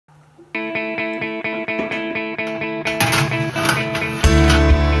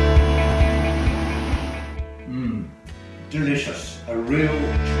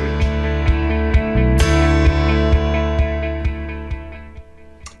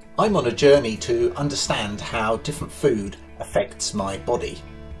I'm on a journey to understand how different food affects my body.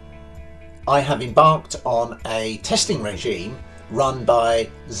 I have embarked on a testing regime run by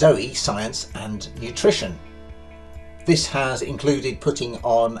Zoe Science and Nutrition. This has included putting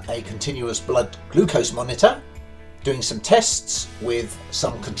on a continuous blood glucose monitor, doing some tests with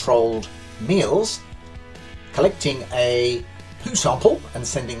some controlled meals, collecting a poo sample and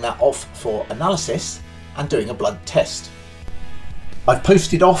sending that off for analysis, and doing a blood test. I've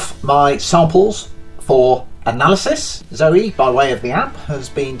posted off my samples for analysis. Zoe, by way of the app, has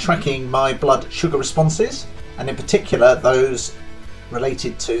been tracking my blood sugar responses, and in particular those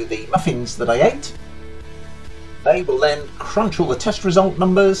related to the muffins that I ate. They will then crunch all the test result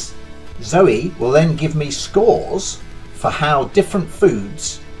numbers. Zoe will then give me scores for how different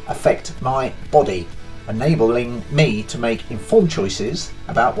foods affect my body, enabling me to make informed choices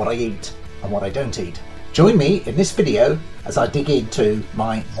about what I eat and what I don't eat. Join me in this video as I dig into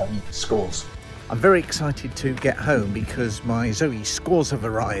my Zoe scores. I'm very excited to get home because my Zoe scores have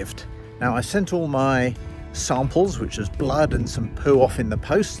arrived. Now, I sent all my samples, which was blood and some poo, off in the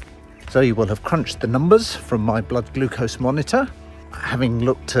post. Zoe will have crunched the numbers from my blood glucose monitor, having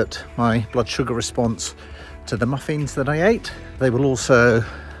looked at my blood sugar response to the muffins that I ate. They will also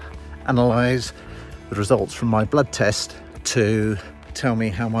analyse the results from my blood test to tell me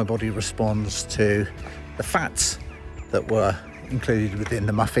how my body responds to the fats that were included within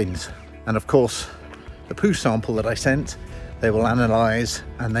the muffins. And of course, the poo sample that I sent, they will analyse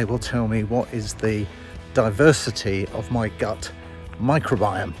and they will tell me what is the diversity of my gut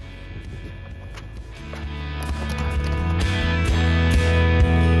microbiome.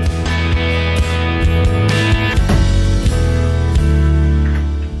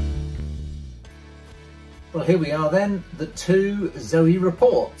 Well, here we are then, the two Zoe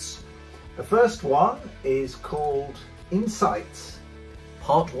reports. The first one is called Insights,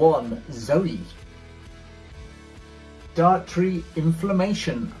 Part 1, Zoe. Dietary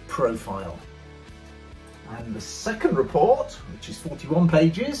inflammation profile. And the second report, which is 41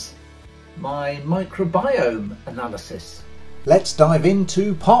 pages, my microbiome analysis. Let's dive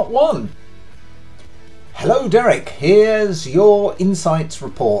into Part 1. Hello Derek, here's your Insights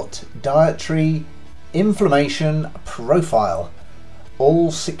report, Dietary inflammation profile,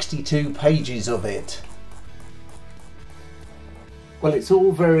 all 62 pages of it. Well, it's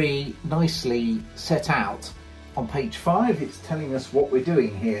all very nicely set out. On page 5, it's telling us what we're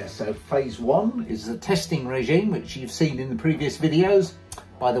doing here. So phase 1 is the testing regime, which you've seen in the previous videos.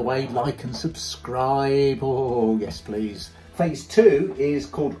 By the way, like and subscribe. Oh, yes, please. Phase 2 is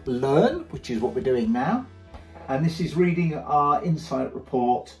called Learn, which is what we're doing now. And this is reading our insight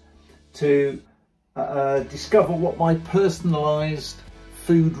report to discover what my personalised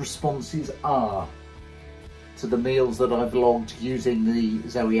food responses are to the meals that I've logged using the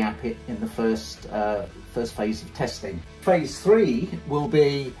Zoe app in the first phase of testing. Phase 3 will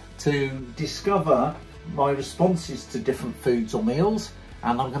be to discover my responses to different foods or meals,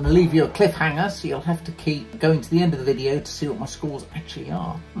 and I'm going to leave you a cliffhanger, so you'll have to keep going to the end of the video to see what my scores actually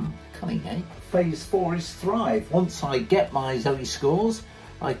are. Cunning, eh? Phase 4 is Thrive. Once I get my Zoe scores,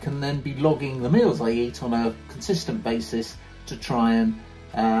 I can then be logging the meals I eat on a consistent basis to try and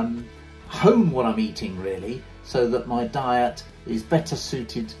hone what I'm eating, really, so that my diet is better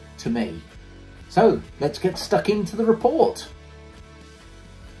suited to me. So let's get stuck into the report.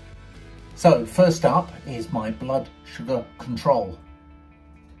 So first up is my blood sugar control.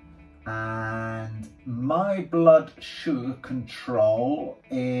 And my blood sugar control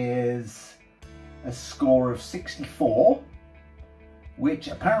is a score of 64. Which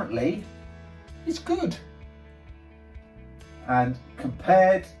apparently is good. And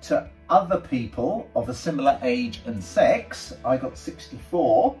compared to other people of a similar age and sex, I got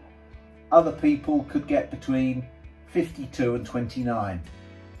 64. Other people could get between 52 and 29.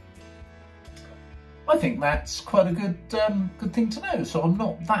 I think that's quite a good thing to know. So I'm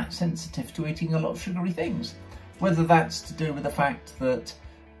not that sensitive to eating a lot of sugary things. Whether that's to do with the fact that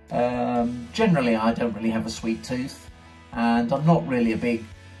generally I don't really have a sweet tooth, and I'm not really a big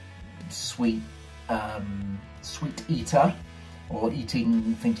sweet eater, or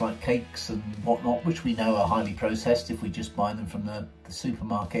eating things like cakes and whatnot, which we know are highly processed if we just buy them from the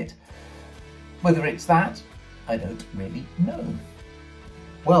supermarket. Whether it's that, I don't really know.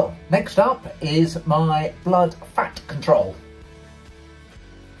 Well, next up is my blood fat control.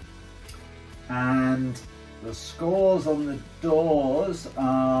 And the scores on the doors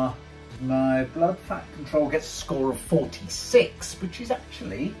are, my blood fat control gets a score of 46, which is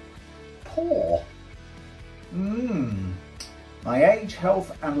actually poor. My age,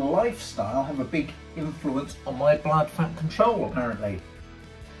 health and lifestyle have a big influence on my blood fat control, apparently.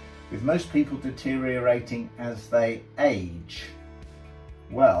 with most people deteriorating as they age.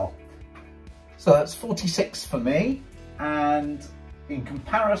 Well, so that's 46 for me, and in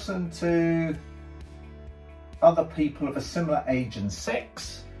comparison to other people of a similar age and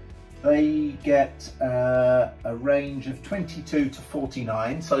sex, they get a range of 22 to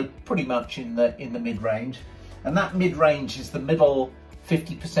 49, so pretty much in the mid-range. And that mid-range is the middle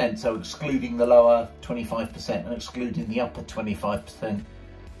 50%, so excluding the lower 25% and excluding the upper 25%.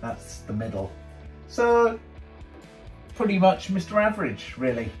 That's the middle. So pretty much Mr. Average,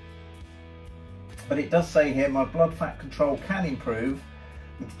 really. But it does say here my blood fat control can improve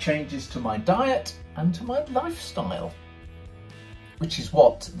with changes to my diet and to my lifestyle, which is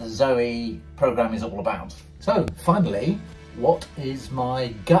what the Zoe program is all about. So finally, what is my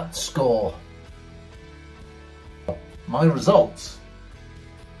gut score? My results.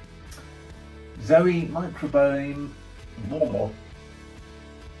 Zoe microbiome normal.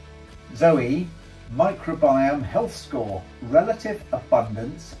 Zoe microbiome health score, relative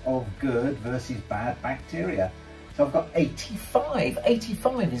abundance of good versus bad bacteria. So I've got 85.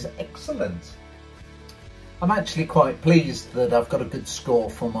 85 is excellent. I'm actually quite pleased that I've got a good score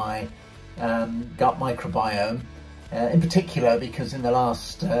for my gut microbiome, in particular because in the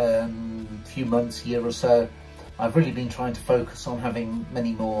last few months, year or so, I've really been trying to focus on having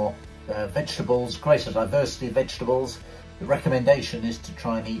many more vegetables, greater diversity of vegetables. The recommendation is to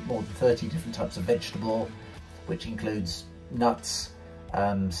try and eat more than 30 different types of vegetable, which includes nuts,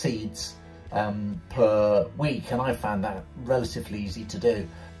 seeds per week, and I found that relatively easy to do.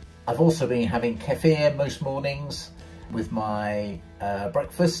 I've also been having kefir most mornings with my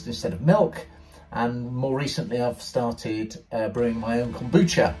breakfast instead of milk, and more recently I've started brewing my own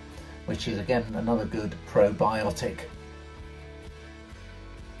kombucha, which is again another good probiotic.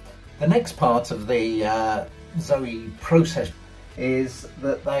 The next part of the Zoe process is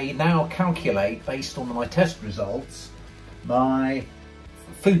that they now calculate, based on my test results, my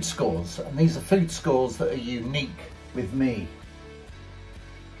food scores, and these are food scores that are unique with me.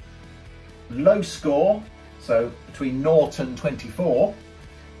 Low score, so between 0 and 24,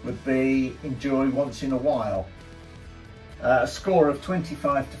 would be enjoy once in a while. A score of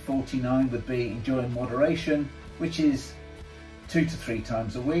 25 to 49 would be enjoy in moderation, which is 2 to 3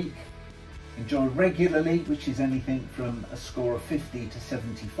 times a week. Enjoy regularly, which is anything from a score of 50 to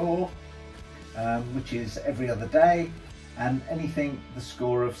 74, which is every other day, and anything the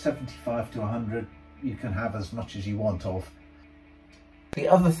score of 75 to 100, you can have as much as you want of. The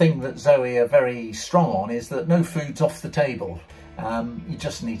other thing that Zoe are very strong on is that no food's off the table. You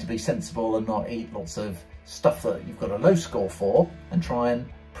just need to be sensible and not eat lots of stuff that you've got a low score for, and try and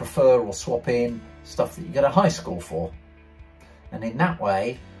prefer or swap in stuff that you get a high score for. And in that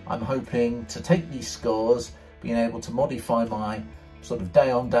way, I'm hoping to take these scores, being able to modify my sort of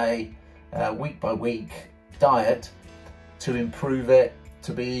day on day, week by week diet to improve it,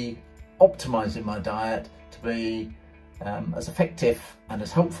 to be optimizing my diet, to be as effective and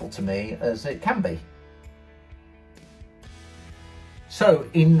as helpful to me as it can be. So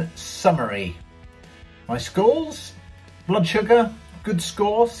in summary, my scores: blood sugar, good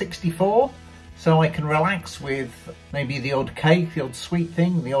score, 64. So I can relax with maybe the odd cake, the odd sweet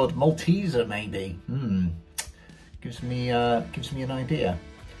thing, the odd Malteser maybe. Gives me an idea.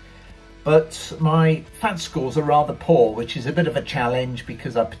 But my fat scores are rather poor, which is a bit of a challenge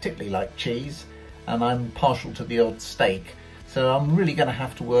because I particularly like cheese and I'm partial to the odd steak. So I'm really going to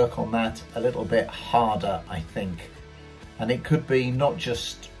have to work on that a little bit harder, I think. And it could be not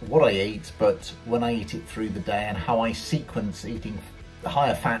just what I eat, but when I eat it through the day and how I sequence eating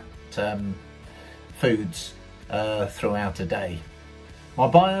higher fat foods throughout a day. My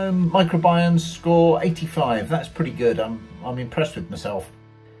microbiome score 85. That's pretty good. I'm impressed with myself.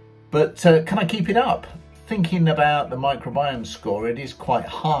 But can I keep it up? Thinking about the microbiome score, it is quite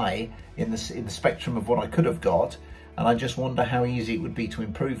high in the spectrum of what I could have got, and I just wonder how easy it would be to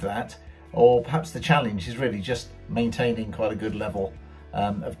improve that. Or perhaps the challenge is really just maintaining quite a good level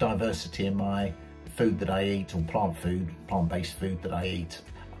of diversity in my food that I eat, or plant-based food that I eat.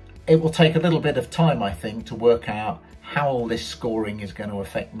 It will take a little bit of time, I think, to work out how all this scoring is going to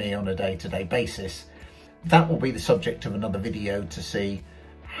affect me on a day-to-day basis. That will be the subject of another video, to see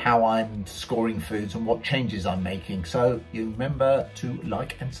how I'm scoring foods and what changes I'm making. So you remember to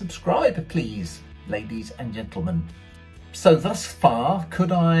like and subscribe, please, ladies and gentlemen. So thus far,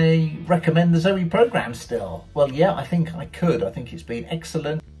 could I recommend the Zoe program still? Well, yeah, I think I could. I think it's been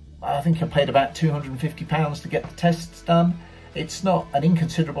excellent. I think I paid about £250 to get the tests done. It's not an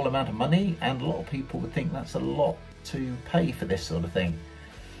inconsiderable amount of money, and a lot of people would think that's a lot to pay for this sort of thing.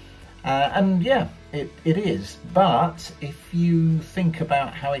 And yeah, it is. But if you think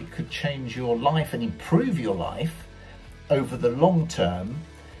about how it could change your life and improve your life over the long term,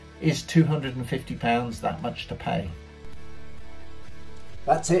 is £250 that much to pay?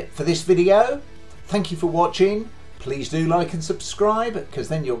 That's it for this video. Thank you for watching. Please do like and subscribe, because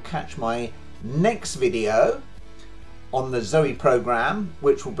then you'll catch my next video on the Zoe Programme,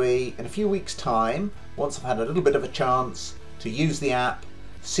 which will be in a few weeks' time, once I've had a little bit of a chance to use the app,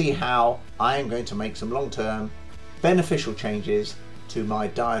 see how I am going to make some long-term beneficial changes to my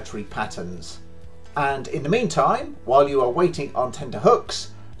dietary patterns. And in the meantime, while you are waiting on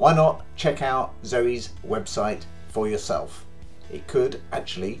tenterhooks, why not check out Zoe's website for yourself? It could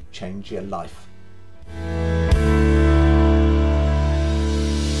actually change your life.